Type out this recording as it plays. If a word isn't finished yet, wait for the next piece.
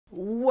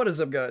What is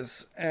up,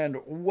 guys, and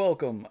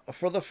welcome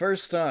for the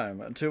first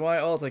time to my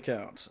alt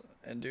account.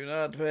 And do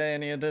not pay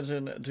any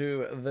attention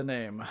to the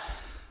name,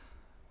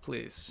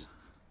 please.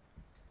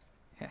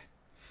 Heh.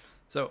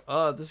 So,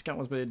 this account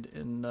was made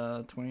in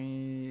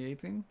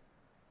 2018.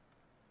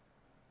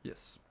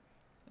 Yes,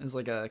 it's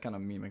like a kind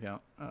of meme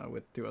account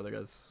with two other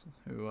guys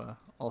who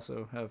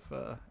also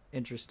have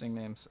interesting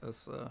names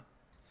as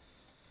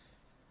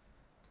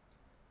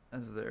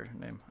their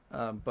name.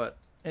 But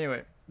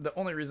anyway, the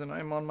only reason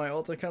I'm on my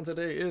alt account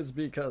today is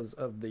because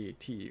of the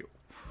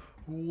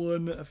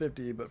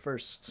T-150. But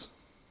first,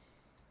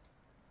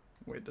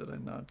 wait, did I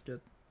not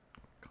get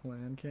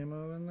clan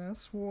camo in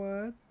this?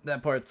 What?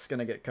 That part's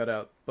gonna get cut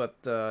out. But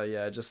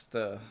yeah, I just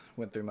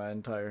went through my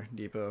entire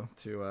depot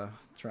to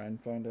try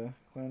and find a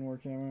clan war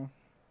camo.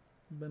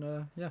 But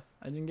yeah,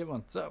 I didn't get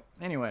one. So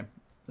anyway,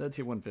 the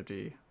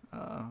T-150.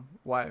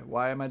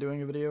 Why am I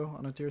doing a video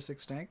on a tier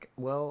 6 tank?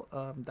 Well,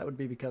 that would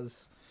be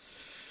because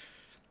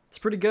it's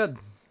pretty good.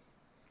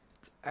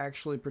 It's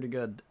actually pretty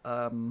good.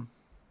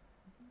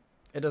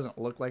 It doesn't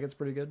look like it's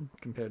pretty good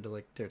compared to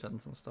like tier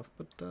 10s and stuff,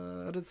 but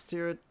at its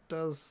tier it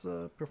does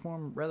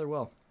perform rather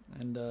well,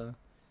 and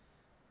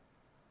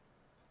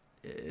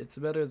it's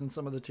better than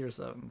some of the tier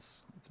 7s.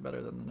 It's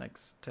better than the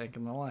next tank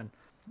in the line.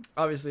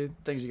 Obviously,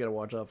 things you gotta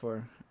watch out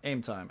for: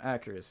 aim time,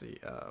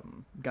 accuracy,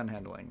 gun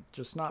handling.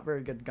 Just not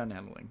very good gun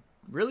handling.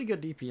 Really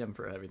good DPM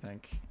for a heavy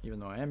tank, even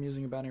though I am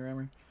using a bounty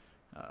rammer,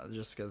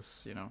 just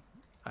because, you know,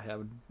 I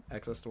have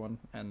access to one,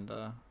 and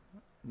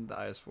the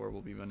IS-4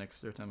 will be my next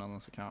tier 10 on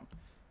this account.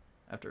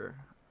 After,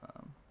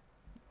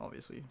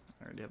 obviously,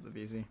 I already have the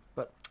VZ.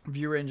 But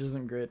view range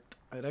isn't great.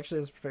 It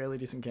actually has fairly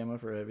decent camo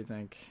for a heavy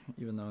tank,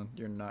 even though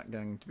you're not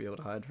going to be able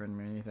to hide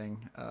from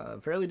anything.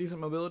 Fairly decent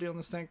mobility on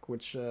this tank,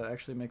 which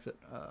actually makes it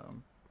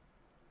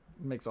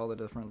makes all the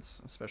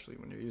difference, especially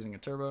when you're using a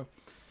turbo.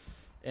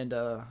 And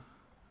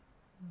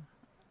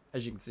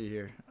as you can see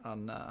here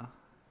on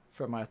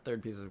for my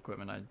third piece of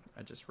equipment, I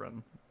just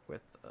run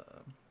with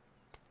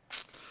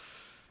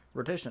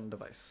rotation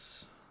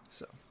device.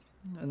 So,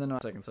 and then on my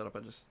second setup,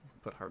 I just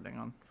put hardening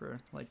on for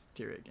like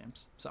tier 8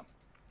 games. So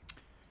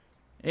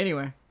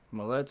anyway,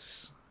 well,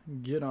 let's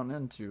get on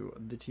into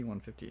the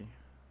T-150.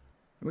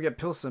 We got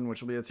Pilsen,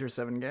 which will be a tier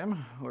 7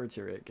 game or a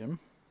tier 8 game.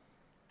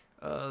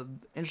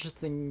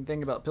 Interesting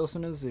thing about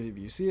Pilsen is if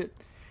you see it,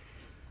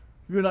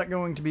 you're not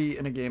going to be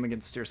in a game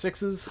against tier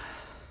 6s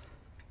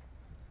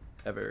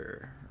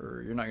ever,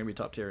 or you're not going to be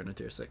top tier in a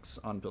tier 6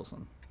 on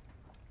Pilsen.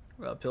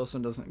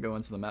 Pilsen doesn't go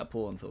into the map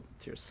pool until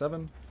tier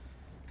 7.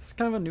 It's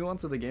kind of a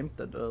nuance of the game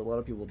that a lot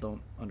of people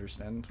don't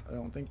understand, I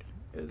don't think,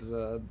 is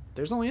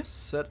there's only a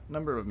set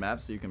number of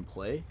maps that you can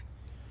play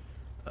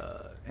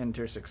in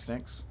tier 6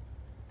 tanks.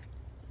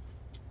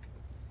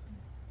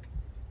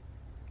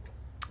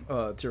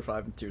 Tier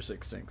 5 and tier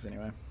 6 tanks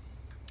anyway.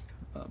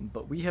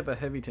 But we have a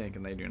heavy tank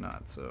and they do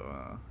not,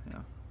 so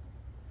yeah.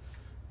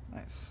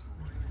 Nice.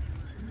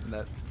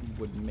 That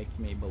would make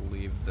me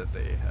believe that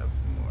they have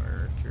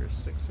more tier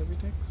 6 heavy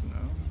tanks.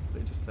 No, they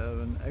just have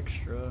an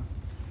extra.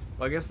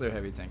 Well, I guess their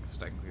heavy tank is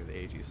technically the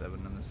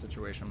AG7 in this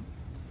situation.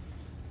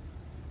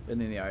 And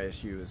then the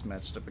ISU is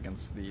matched up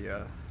against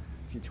the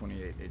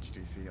T28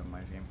 HDC on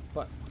my team.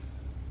 But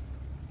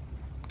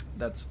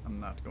that's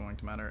not going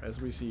to matter, as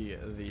we see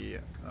the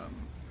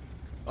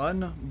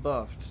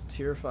unbuffed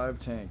tier 5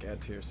 tank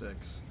at tier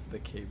 6, the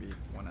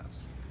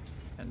KB1S.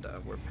 And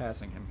we're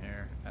passing him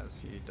here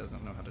as he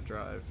doesn't know how to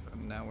drive,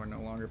 and now we're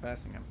no longer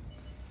passing him.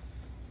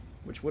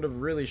 Which would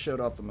have really showed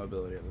off the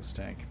mobility of this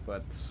tank,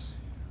 but it's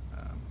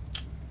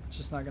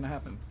just not going to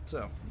happen.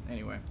 So,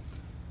 anyway.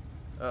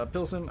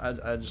 Pilsen,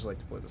 I just like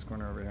to play this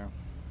corner over here.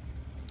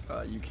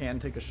 You can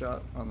take a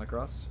shot on the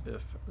cross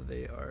if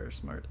they are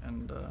smart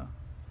and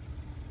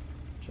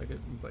check it,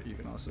 but you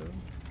can also,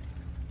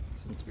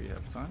 since we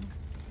have time,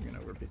 I'm going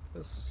to repeat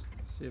this.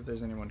 See if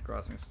there's anyone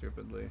crossing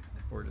stupidly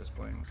or just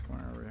playing this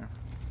corner over here.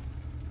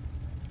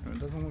 And it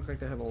doesn't look like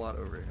they have a lot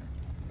over here.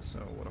 So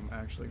what I'm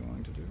actually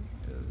going to do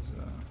is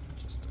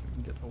just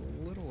get a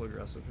little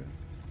aggressive here.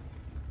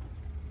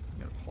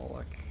 Get a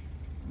Pollock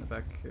in the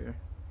back here.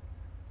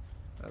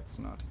 That's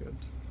not good.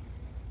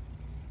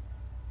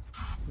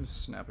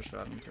 Just snap a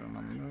shot into him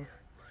on the move.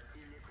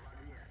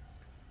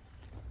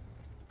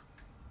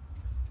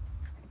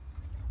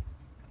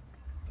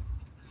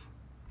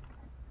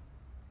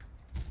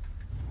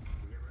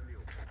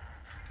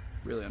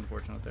 Really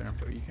unfortunate there,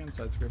 but you can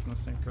side script in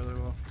this tank really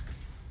well.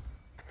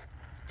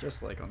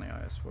 Just like on the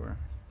IS-4.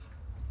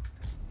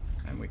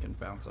 And we can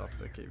bounce off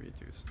the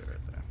KV2 stay right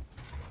there.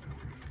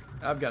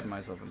 I've gotten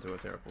myself into a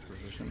terrible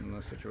position in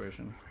this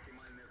situation.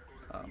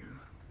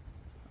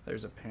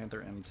 There's a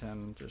Panther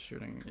M10 just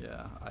shooting.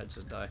 Yeah, I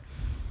just die.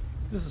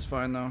 This is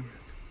fine though.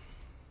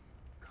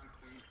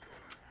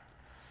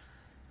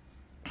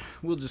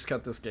 We'll just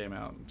cut this game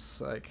out.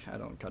 It's like, I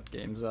don't cut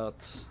games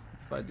out.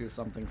 If I do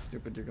something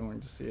stupid, you're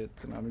going to see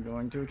it, and I'm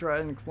going to try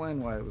and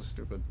explain why it was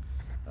stupid.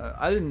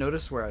 I didn't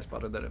notice where I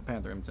spotted that at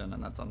Panther M10,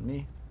 and that's on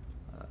me,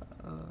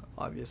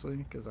 obviously,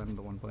 because I'm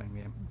the one playing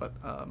the game. But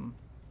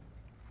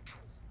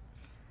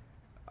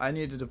I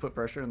needed to put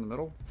pressure in the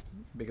middle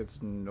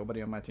because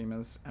nobody on my team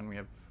is, and we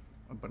have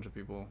a bunch of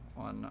people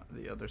on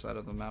the other side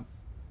of the map.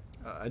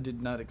 I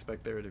did not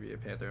expect there to be a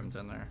Panther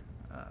M10 there.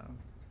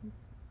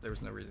 There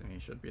was no reason he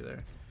should be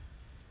there.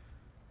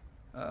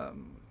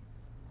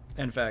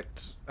 In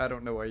fact, I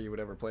don't know why you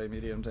would ever play a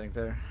medium tank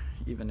there,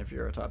 even if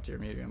you're a top tier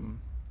medium.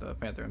 The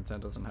Panther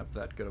M10 doesn't have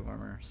that good of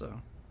armor,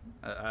 so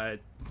I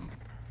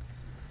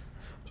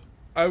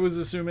was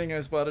assuming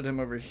I spotted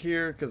him over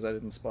here because I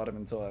didn't spot him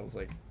until I was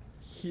like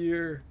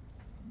here,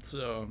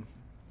 so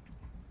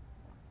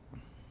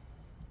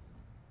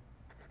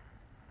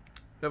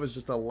that was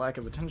just a lack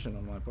of attention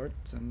on my part,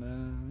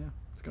 and yeah,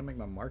 it's gonna make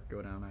my mark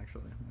go down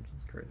actually, which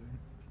is crazy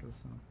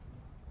because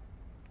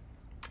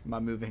my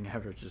moving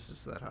average is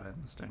just that high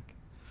in this tank.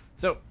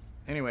 So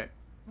anyway,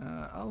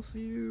 I'll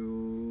see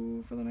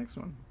you for the next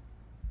one.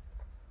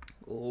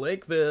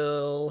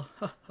 Lakeville,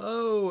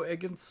 ho,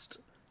 against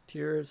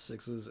tier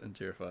 6s and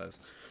tier 5s.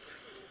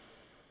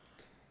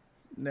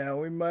 Now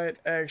we might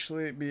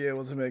actually be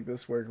able to make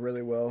this work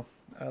really well.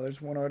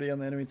 There's one already on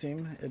the enemy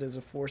team. It is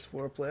a Force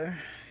 4 player.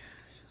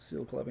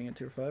 Seal clubbing at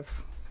tier 5.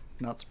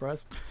 Not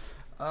surprised.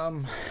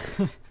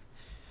 If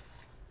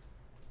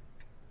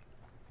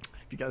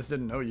you guys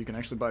didn't know, you can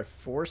actually buy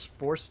Force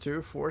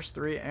 2, Force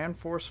 3, and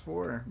Force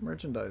 4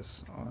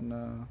 merchandise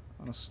on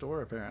a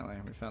store apparently.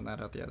 We found that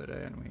out the other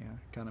day and we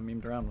kind of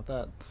memed around with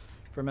that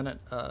for a minute.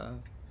 So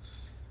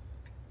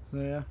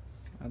yeah,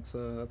 that's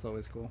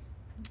always cool.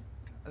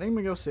 I think I'm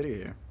gonna go city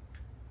here.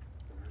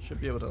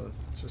 Should be able to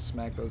just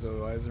smack those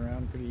OIs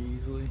around pretty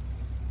easily.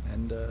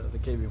 And the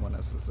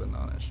KB1S is a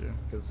non-issue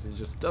because he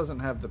just doesn't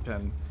have the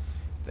pin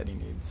that he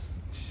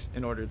needs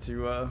in order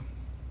to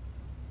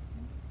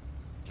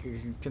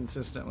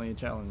consistently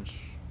challenge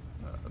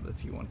the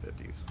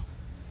T-150s.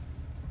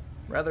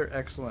 Rather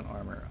excellent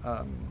armor.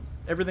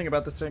 Everything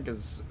about this tank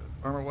is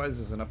armor-wise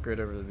is an upgrade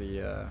over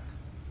the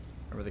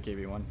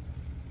KB1.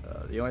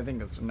 The only thing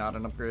that's not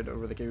an upgrade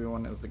over the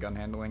KB1 is the gun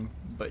handling,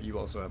 but you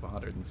also have a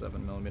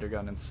 107mm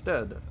gun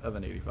instead of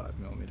an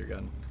 85mm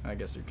gun. I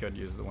guess you could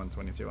use the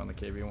 122 on the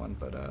KB1,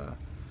 but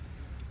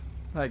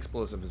high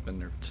explosive has been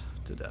nerfed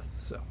to death.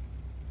 So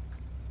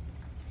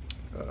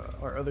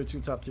our other two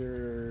top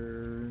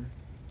tier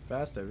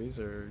fast heavies,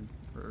 or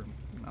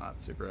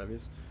not super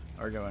heavies,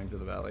 are going to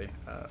the valley.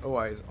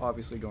 OI is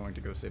obviously going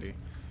to go city,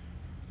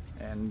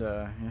 and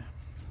yeah,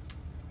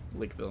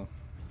 Lakeville.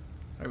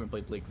 I haven't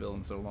played Lakeville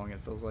in so long, it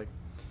feels like.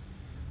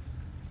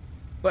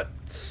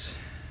 But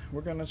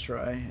we're gonna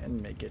try and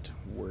make it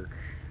work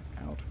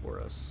out for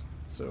us.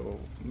 So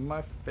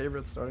my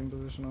favorite starting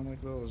position on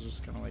Lakeville is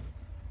just kind of like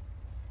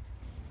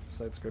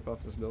side scrape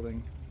off this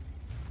building.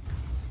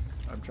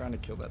 I'm trying to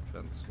kill that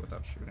fence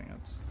without shooting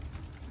it,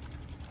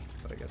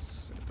 but I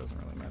guess it doesn't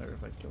really matter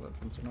if I kill that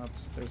fence or not.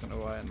 There's an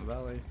OI in the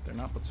valley. They're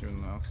not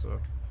platoon though,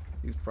 so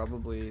he's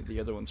probably, the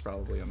other one's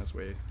probably on his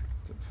way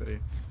to the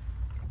city.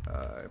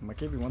 My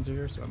KB1s are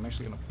here, so I'm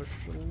actually going to push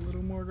a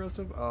little more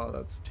aggressive. Oh,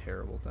 that's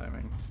terrible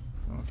timing.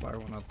 I'm going to fire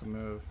one out the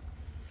move.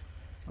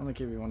 On the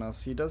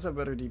KB1S, he does have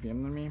better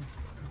DPM than me,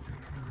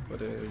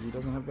 but he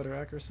doesn't have better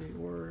accuracy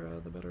or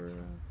the better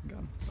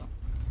gun. So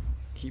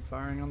keep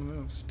firing on the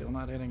move, still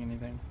not hitting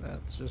anything. That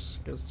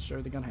just goes to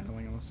show the gun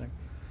handling on this thing.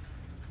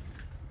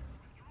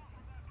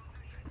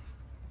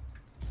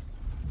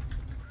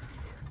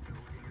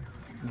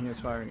 And he is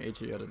firing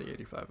HE out of the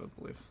 85, I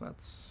believe.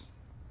 That's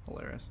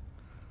hilarious.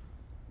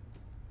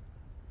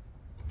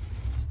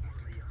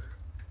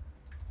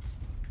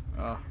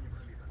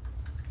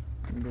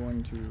 I'm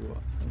going to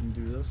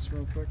undo this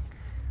real quick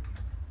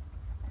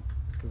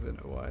because an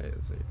OI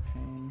is a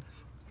pain.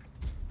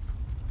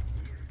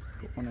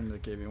 Put one into the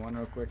KB1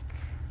 real quick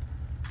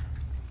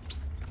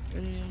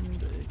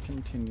and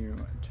continue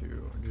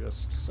to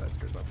just side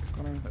skirt off this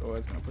corner. The OI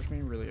is going to push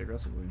me really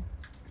aggressively.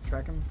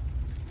 Track him.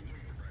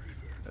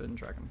 I didn't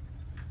track him.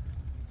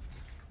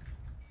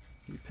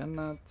 He pinned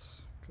that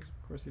because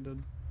of course he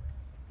did.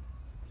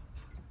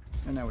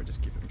 And now we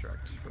just keep him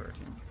tracked for our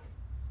team.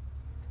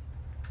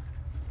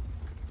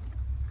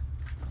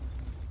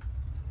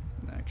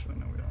 Actually,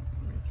 no, we don't.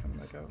 We come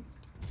back out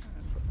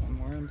and put one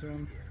more into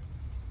him.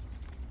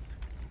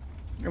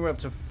 And we're up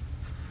to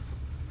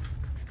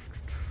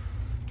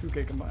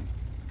 2K combined,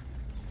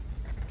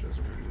 which is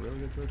really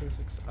good for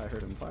 2-6. I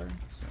heard him fire,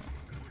 so.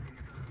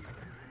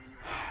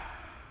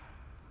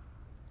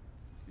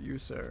 You,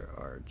 sir,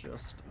 are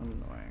just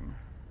annoying.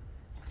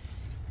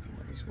 And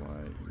that is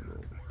why you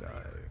will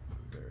die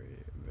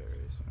very,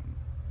 very soon.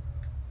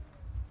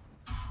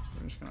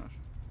 I'm just gonna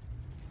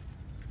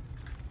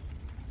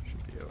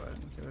OI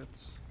into it.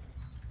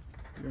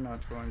 You're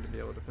not going to be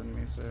able to pin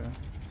me, sir.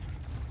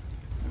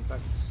 In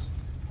fact,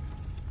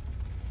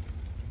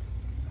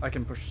 I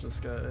can push this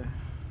guy. So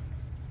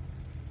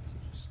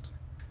just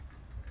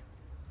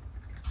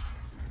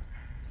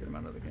get him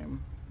out of the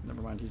game.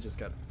 Never mind, he just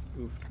got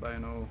oofed by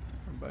an O,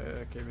 or by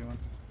a KB1.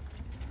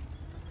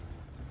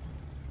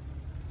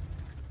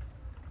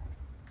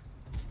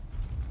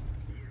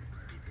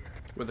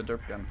 With a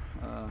derp gun.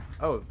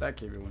 Oh, that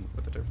KB1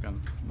 with the derp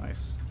gun.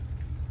 Nice.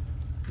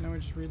 Now we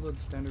just reload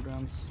standard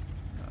rounds.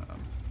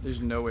 There's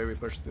no way we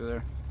push through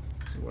there.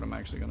 So what I'm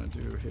actually gonna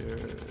do here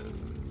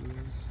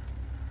is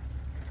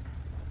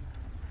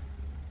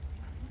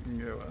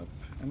go up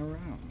and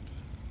around.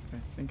 I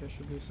think I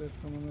should be safe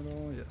from them at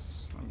all.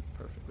 Yes, I'm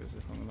perfectly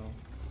safe from them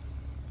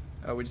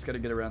at all. We just gotta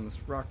get around this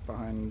rock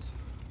behind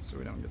so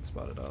we don't get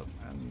spotted out.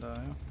 And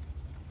yeah.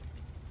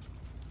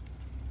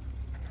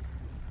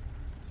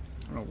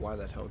 I don't know why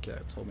that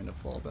Hellcat told me to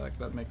fall back.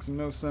 That makes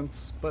no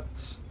sense,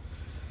 but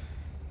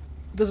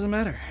it doesn't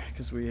matter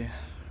because we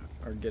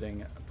are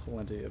getting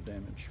plenty of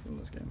damage from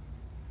this game.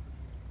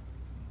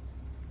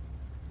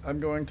 I'm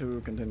going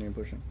to continue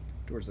pushing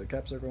towards the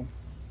cap circle.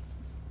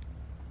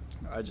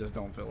 I just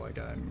don't feel like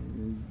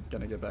I'm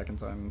gonna get back in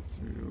time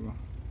to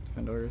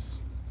defend ours.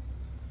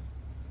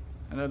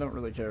 And I don't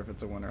really care if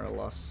it's a win or a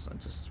loss. I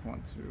just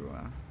want to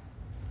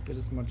get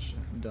as much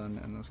done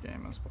in this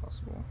game as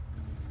possible.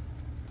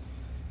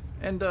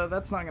 And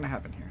that's not gonna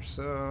happen here,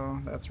 so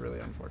that's really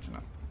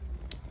unfortunate.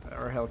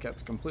 Our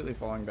Hellcat's completely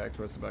falling back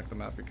towards the back of the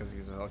map because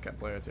he's a Hellcat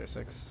player tier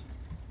 6.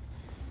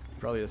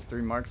 Probably has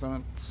 3 marks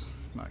on it,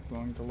 not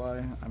going to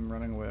lie. I'm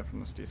running away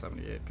from this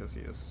T-78 because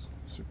he is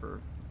super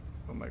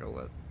omega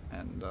lit,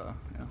 and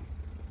yeah.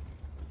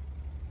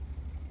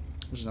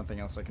 There's nothing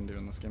else I can do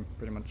in this game,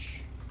 pretty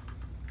much,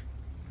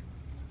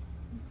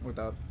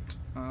 without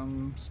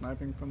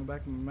sniping from the back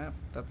of the map.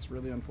 That's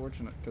really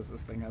unfortunate because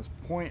this thing has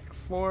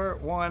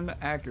 0.41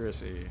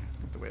 accuracy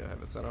with the way I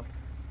have it set up.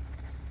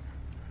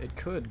 It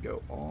could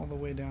go all the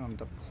way down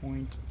to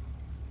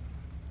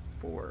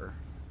 0.4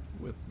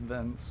 with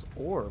vents,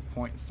 or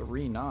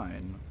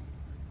 0.39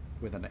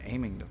 with an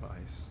aiming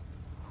device.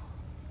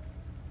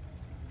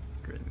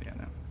 Crazy, I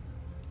know.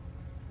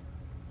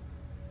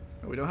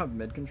 We don't have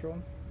mid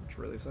control, which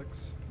really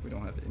sucks. We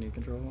don't have any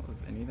control of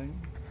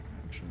anything,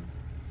 actually.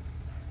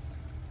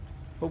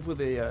 Hopefully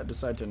they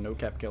decide to no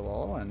cap kill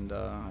all, and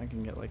I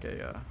can get like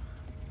a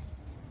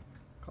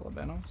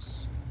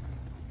Calabanos.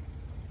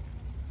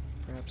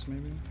 Perhaps,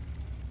 maybe.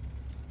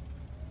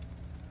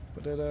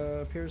 But it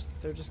appears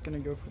that they're just gonna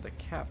go for the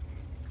cap,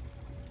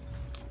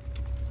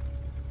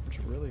 which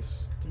really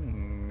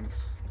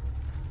stings.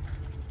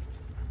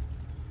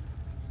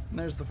 And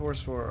there's the Force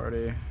 4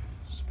 already,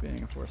 just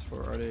being a Force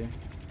 4 already.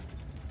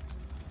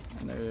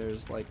 And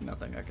there's like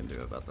nothing I can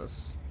do about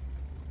this.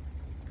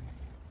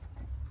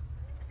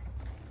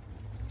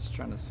 Just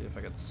trying to see if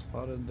I get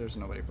spotted. There's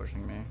nobody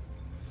pushing me.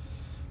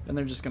 And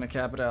they're just gonna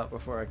cap it out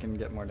before I can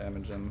get more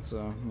damage in,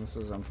 so this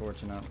is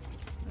unfortunate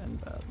and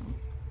bad.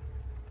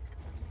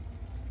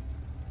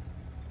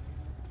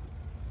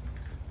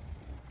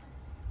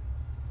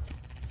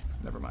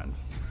 Never mind.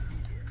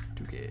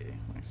 2K,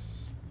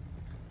 nice.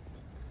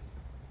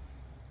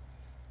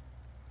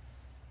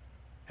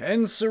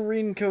 And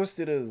Serene Coast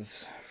it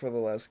is for the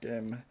last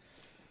game.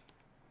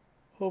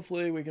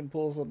 Hopefully we can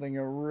pull something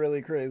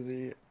really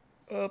crazy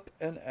up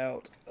and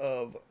out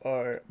of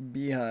our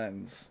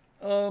behinds.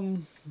 We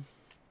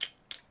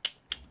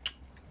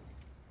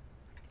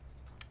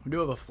do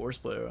have a Force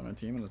player on our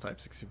team in the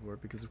Type 64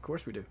 because of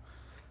course we do.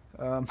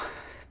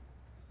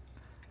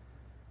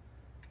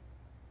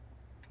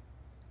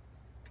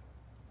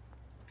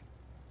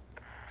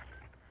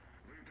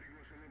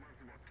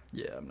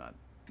 Yeah, I'm not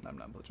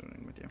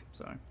platooning with you,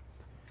 sorry.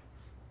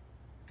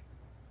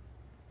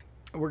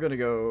 We're gonna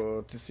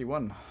go to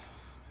C1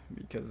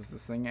 because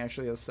this thing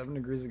actually has 7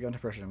 degrees of gun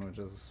depression, which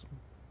is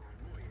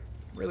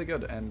really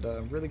good, and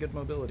really good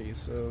mobility,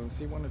 so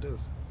C1 it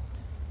is.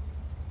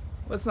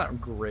 Well, it's not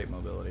great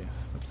mobility,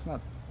 but it's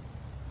not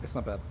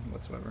bad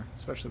whatsoever,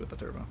 especially with the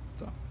turbo.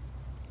 So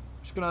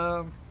just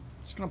gonna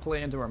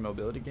play into our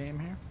mobility game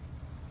here.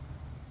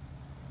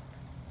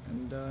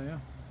 And yeah.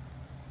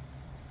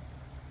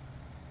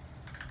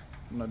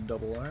 I'm gonna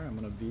double R, I'm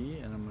gonna V,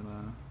 and I'm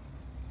gonna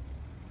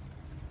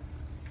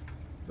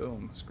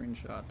boom,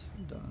 screenshot,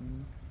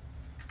 done.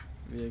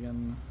 V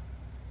again,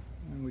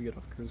 and we get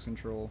off cruise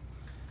control,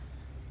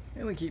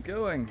 and we keep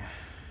going.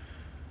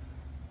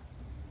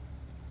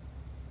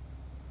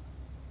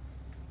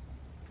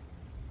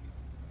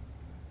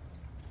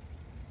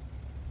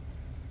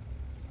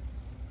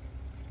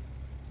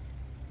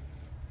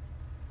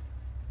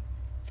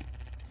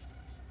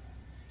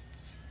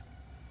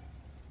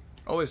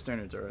 Always turn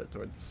your turret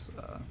towards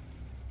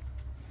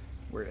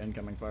where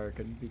incoming fire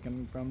could be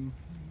coming from.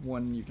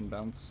 1, you can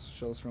bounce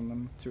shells from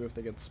them. 2, if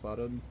they get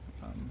spotted,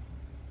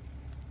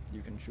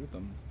 you can shoot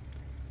them.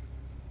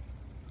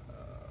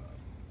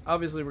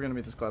 Obviously, we're going to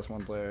meet this class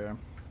 1 player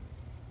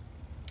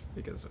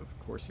because, of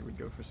course, he would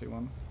go for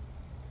C1.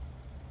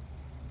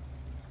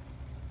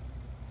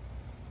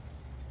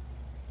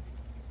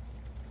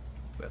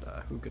 But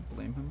who could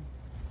blame him?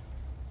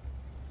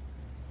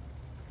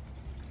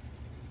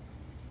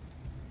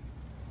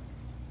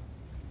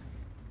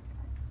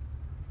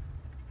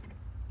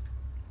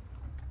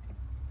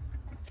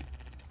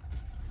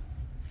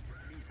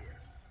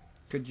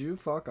 Could you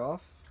fuck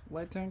off,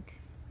 light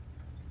tank,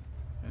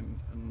 and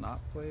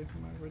not play for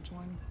my ridge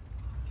line?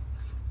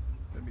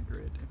 That'd be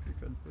great if you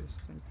could,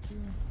 please. Thank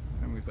you.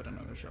 And we put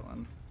another shell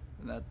in.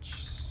 And that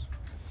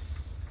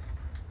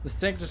this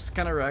tank just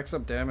kind of racks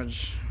up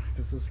damage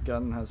because this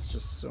gun has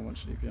just so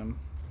much DPM.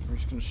 We're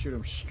just gonna shoot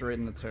him straight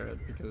in the turret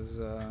because,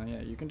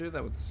 yeah, you can do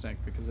that with the Stink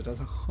because it has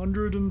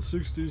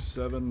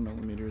 167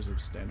 millimeters of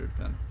standard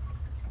pin.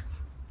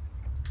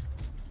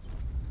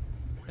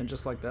 And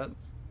just like that,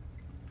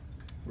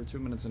 we're 2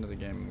 minutes into the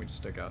game and we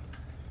just took out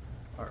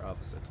our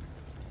opposite.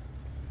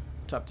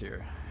 Top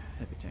tier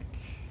heavy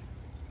tank.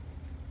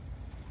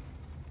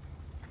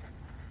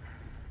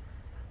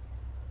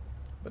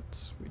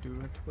 But we do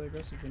have to play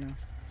aggressively now.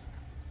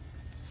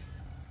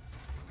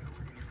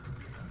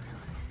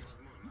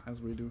 As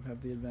we do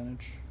have the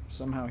advantage.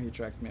 Somehow he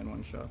tracked me in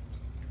one shot.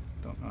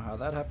 Don't know how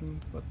that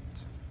happened, but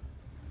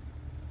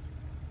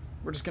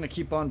we're just gonna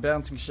keep on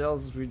bouncing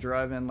shells as we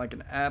drive in like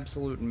an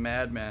absolute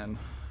madman.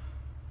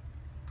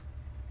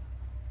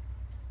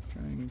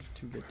 Trying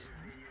to get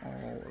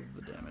all of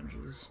the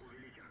damages.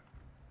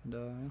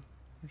 And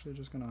actually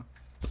just gonna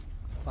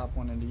pop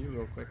one into you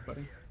real quick,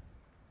 buddy.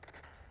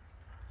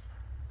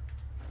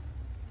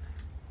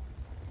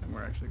 And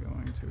we're actually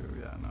going to,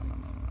 yeah, no.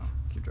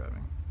 Keep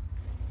driving.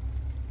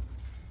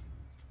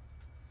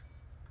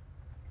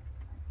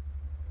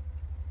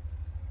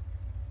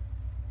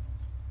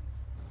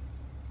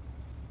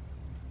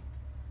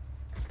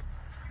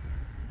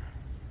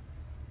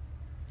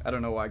 I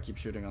don't know why I keep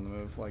shooting on the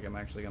move, like I'm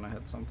actually gonna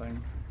hit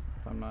something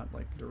if I'm not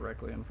like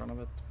directly in front of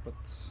it, but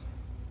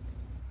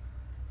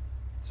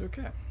it's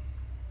okay.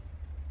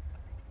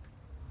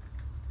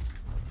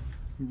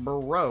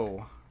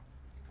 Bro.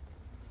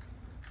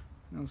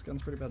 No, this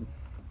gun's pretty bad.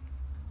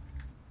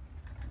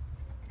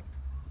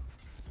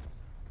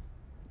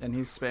 And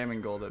he's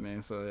spamming gold at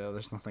me, so yeah,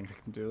 there's nothing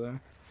I can do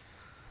there.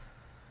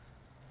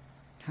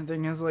 That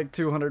thing has like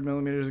 200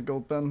 millimeters of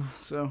gold pen,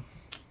 so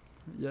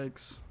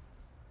yikes.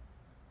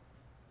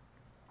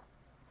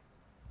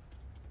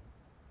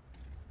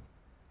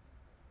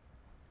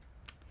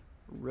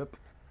 Rip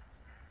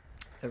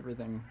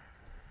everything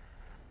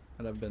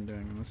that I've been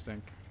doing in the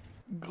Stink.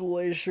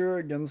 Glacier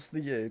against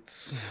the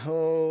Yates.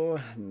 Oh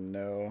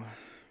no.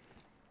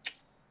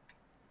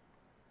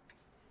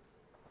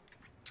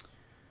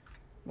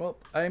 Well,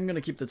 I'm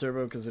gonna keep the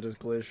turbo because it is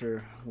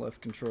Glacier.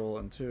 Left control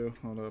and 2.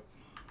 Hold up.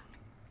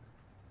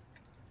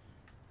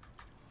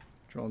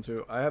 Control and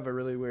 2. I have a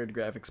really weird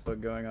graphics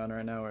bug going on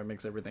right now where it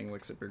makes everything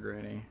look super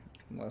grainy.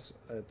 Unless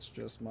it's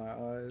just my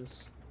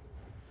eyes.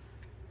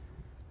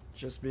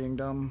 Just being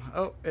dumb.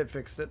 Oh, it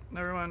fixed it.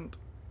 Never mind.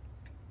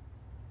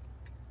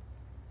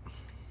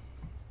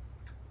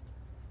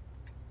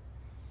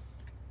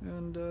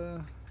 And,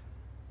 I'm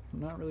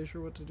not really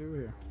sure what to do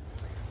here.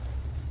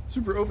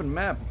 Super open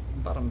map.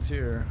 Bottom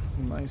tier.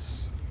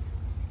 Nice.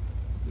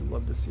 You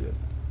love to see it.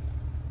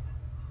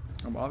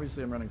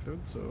 Obviously I'm running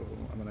food, so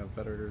I'm gonna have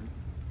better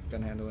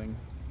gun handling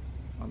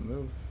on the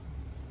move.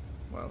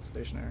 While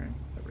stationary.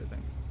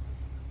 Everything.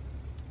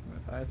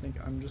 I think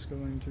I'm just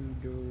going to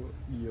go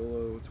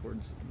YOLO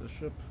towards the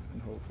ship,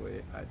 and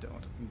hopefully I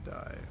don't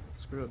die.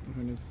 Screw it,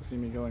 who needs to see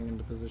me going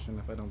into position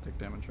if I don't take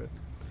damage, right?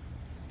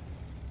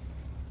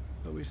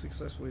 But we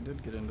successfully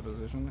did get into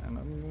position, and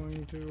I'm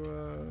going to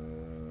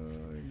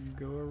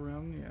go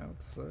around the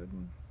outside.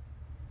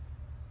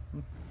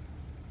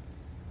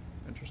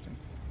 Interesting.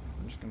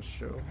 I'm just going to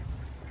show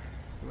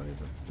everybody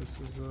that this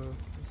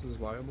is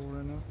viable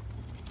right now.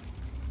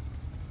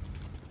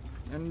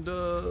 And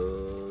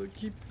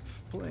keep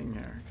playing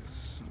here,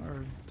 because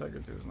our Tiger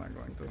 2 is not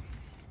going to.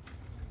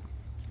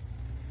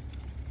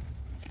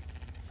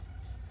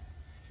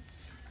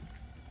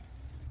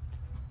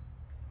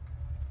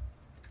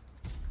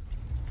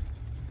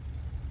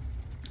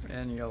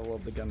 And you gotta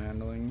love the gun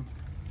handling.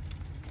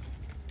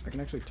 I can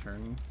actually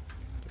turn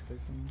to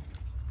face him.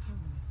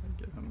 I'd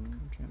give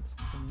him a chance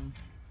to turn me.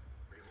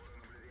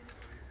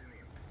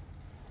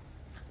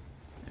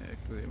 Yeah,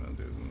 because even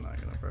dude's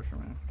not gonna pressure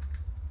me.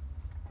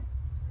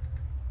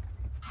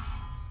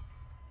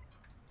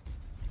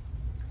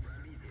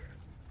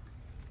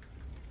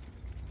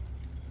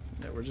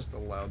 Yeah, we're just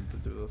allowed to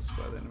do this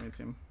by the enemy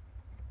team.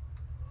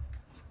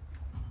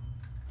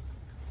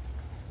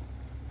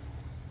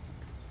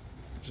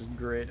 Which is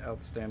great,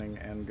 outstanding,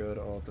 and good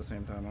all at the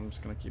same time. I'm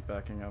just gonna keep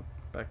backing up,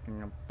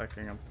 backing up,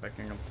 backing up,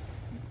 backing up.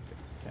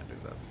 Can't do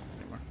that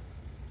anymore.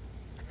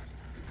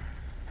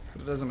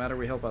 But it doesn't matter,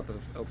 we help out the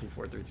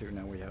LT-432,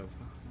 now we have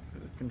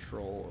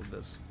control of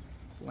this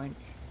flank.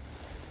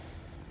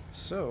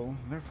 So,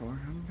 therefore,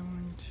 I'm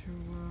going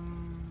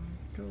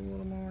to go a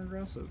little more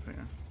aggressive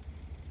here.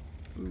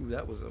 Ooh,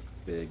 that was a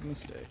big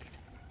mistake.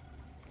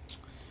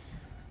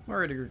 I'm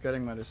already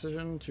regretting my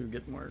decision to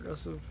get more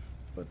aggressive,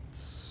 but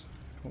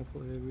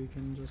hopefully we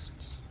can just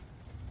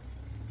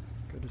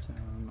go to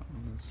town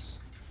on this.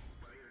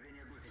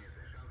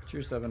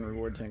 Tier 7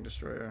 reward tank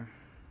destroyer.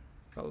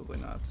 Probably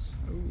not.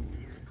 Ooh,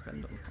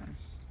 Pendulum,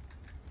 nice.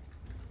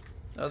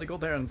 The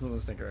gold herons in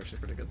this tank are actually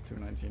pretty good.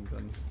 219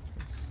 pin.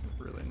 It's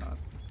really not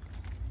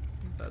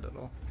bad at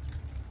all.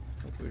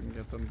 Hopefully we can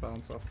get them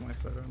bounce off my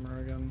side armor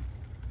again.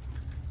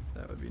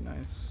 That would be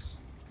nice.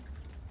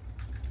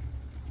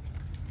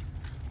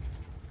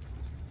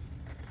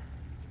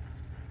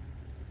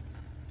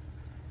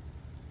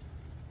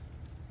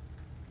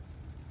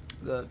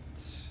 The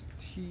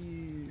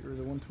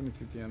the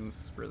 122 TM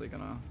is really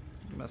gonna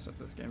mess up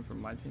this game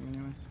from my team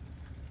anyway.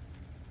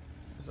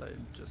 Because I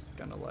just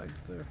kind of lagged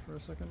there for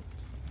a second,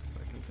 so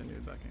I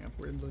continued backing up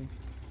weirdly.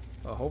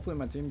 Hopefully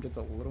my team gets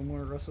a little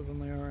more aggressive than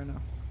they are right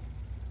now.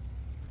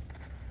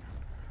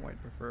 Quite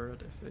prefer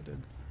it if they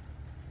did.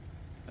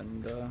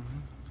 And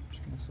I'm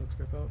just gonna set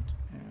script out.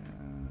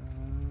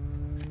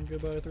 And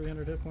goodbye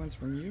 300 hit points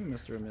from you,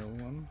 Mr. Emil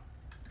 1.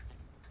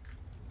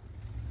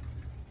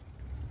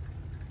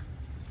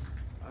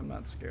 I'm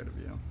not scared of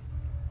you.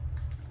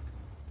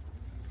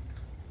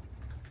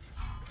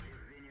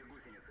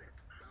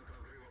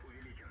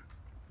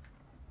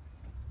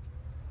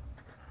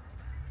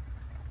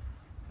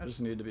 I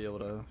just need to be able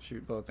to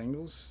shoot both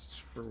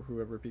angles for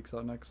whoever peeks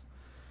out next.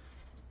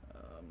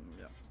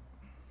 Yeah.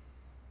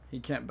 He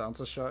can't bounce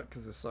a shot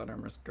because his side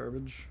armor is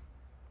garbage.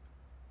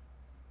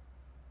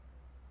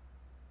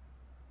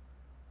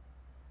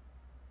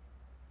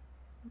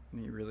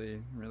 And he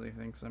really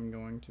thinks I'm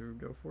going to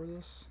go for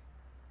this.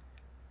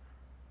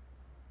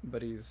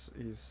 But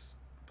he's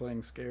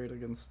playing scared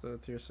against a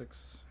tier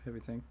 6 heavy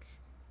tank,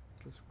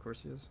 because of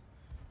course he is.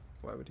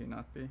 Why would he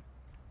not be?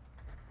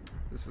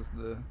 This is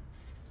the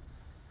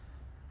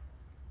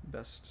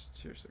best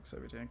tier 6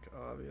 heavy tank,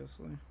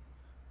 obviously.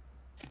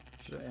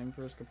 Should I aim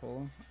for his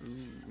cupola?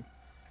 Ooh,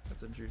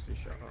 that's a juicy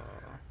shot.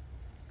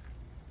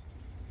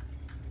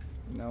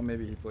 Now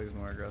maybe he plays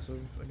more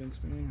aggressive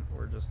against me,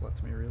 or just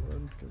lets me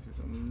reload because he's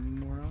a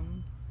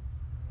moron.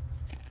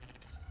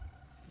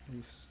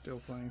 He's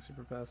still playing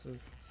super passive.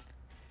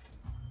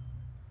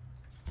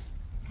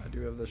 I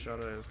do have the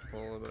shot at his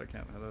cupola, but I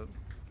can't hit it.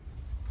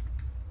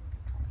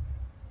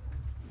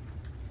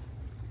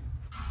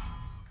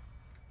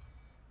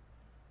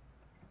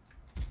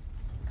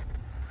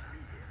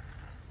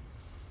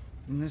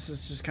 And this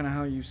is just kind of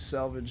how you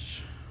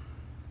salvage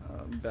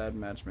bad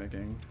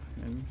matchmaking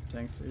in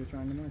tanks that you're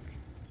trying to mark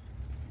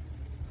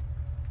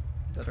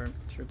that aren't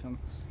tier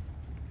 10s.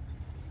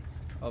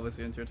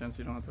 Obviously in tier 10s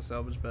you don't have to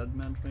salvage bad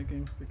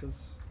matchmaking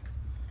because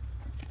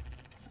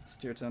it's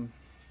tier 10.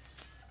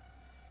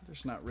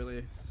 There's not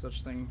really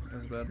such thing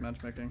as bad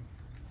matchmaking.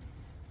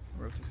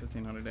 We're up to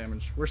 1500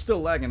 damage. We're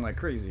still lagging like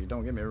crazy,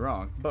 don't get me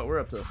wrong, but we're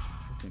up to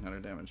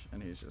 1500 damage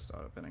and he's just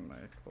auto-pinning my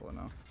cupola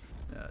now.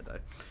 Yeah, I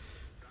died.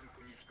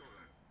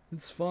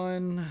 It's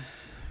fine.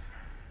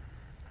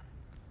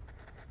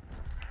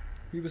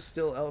 He was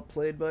still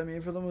outplayed by me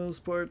for the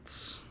most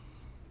part.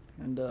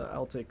 And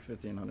I'll take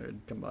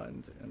 1500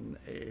 combined in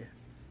a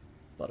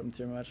bottom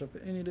tier matchup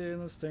any day in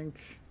this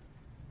tank.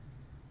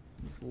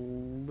 It's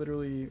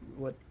literally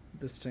what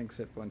this tank's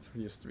hit points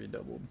used to be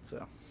doubled,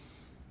 so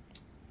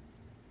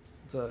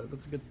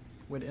that's a good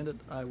way to end it.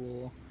 I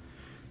will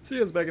see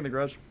you guys back in the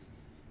garage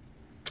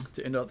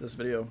to end out this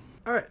video.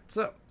 Alright,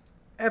 so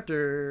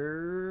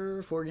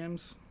after 4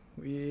 games,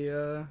 we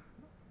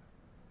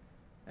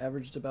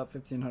averaged about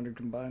 1500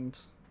 combined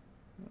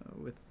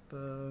with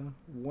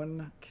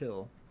 1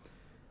 kill.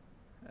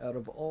 Out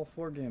of all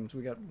 4 games,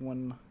 we got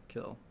 1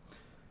 kill.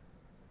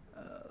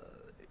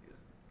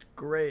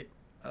 Great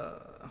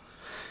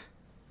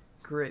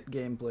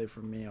gameplay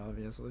from me,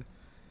 obviously.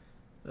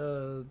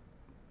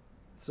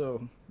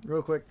 So,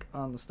 real quick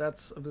on the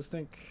stats of this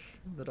tank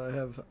that I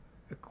have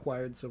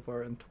acquired so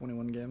far in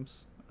 21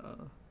 games.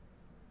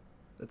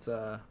 That's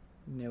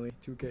nearly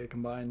 2k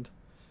combined.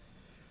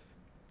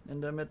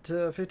 And I'm at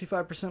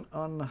 55%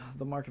 on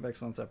the Mark of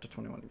Excellence after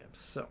 21 games.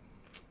 So,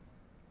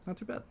 not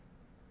too bad.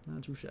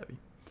 Not too shabby.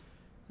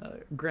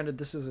 Granted,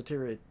 this is a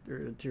tier 8 or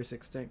a tier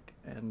 6 tank,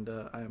 and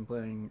I am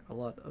playing a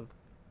lot of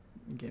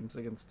games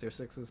against tier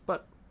 6s,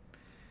 but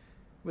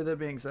with that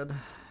being said,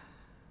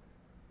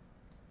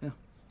 yeah,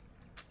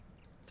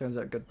 turns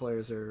out good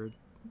players are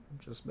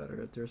just better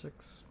at tier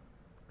 6.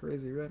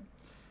 Crazy, right?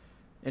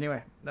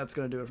 Anyway, that's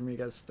gonna do it for me,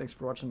 guys. Thanks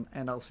for watching,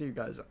 and I'll see you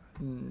guys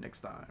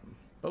next time.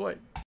 Bye-bye.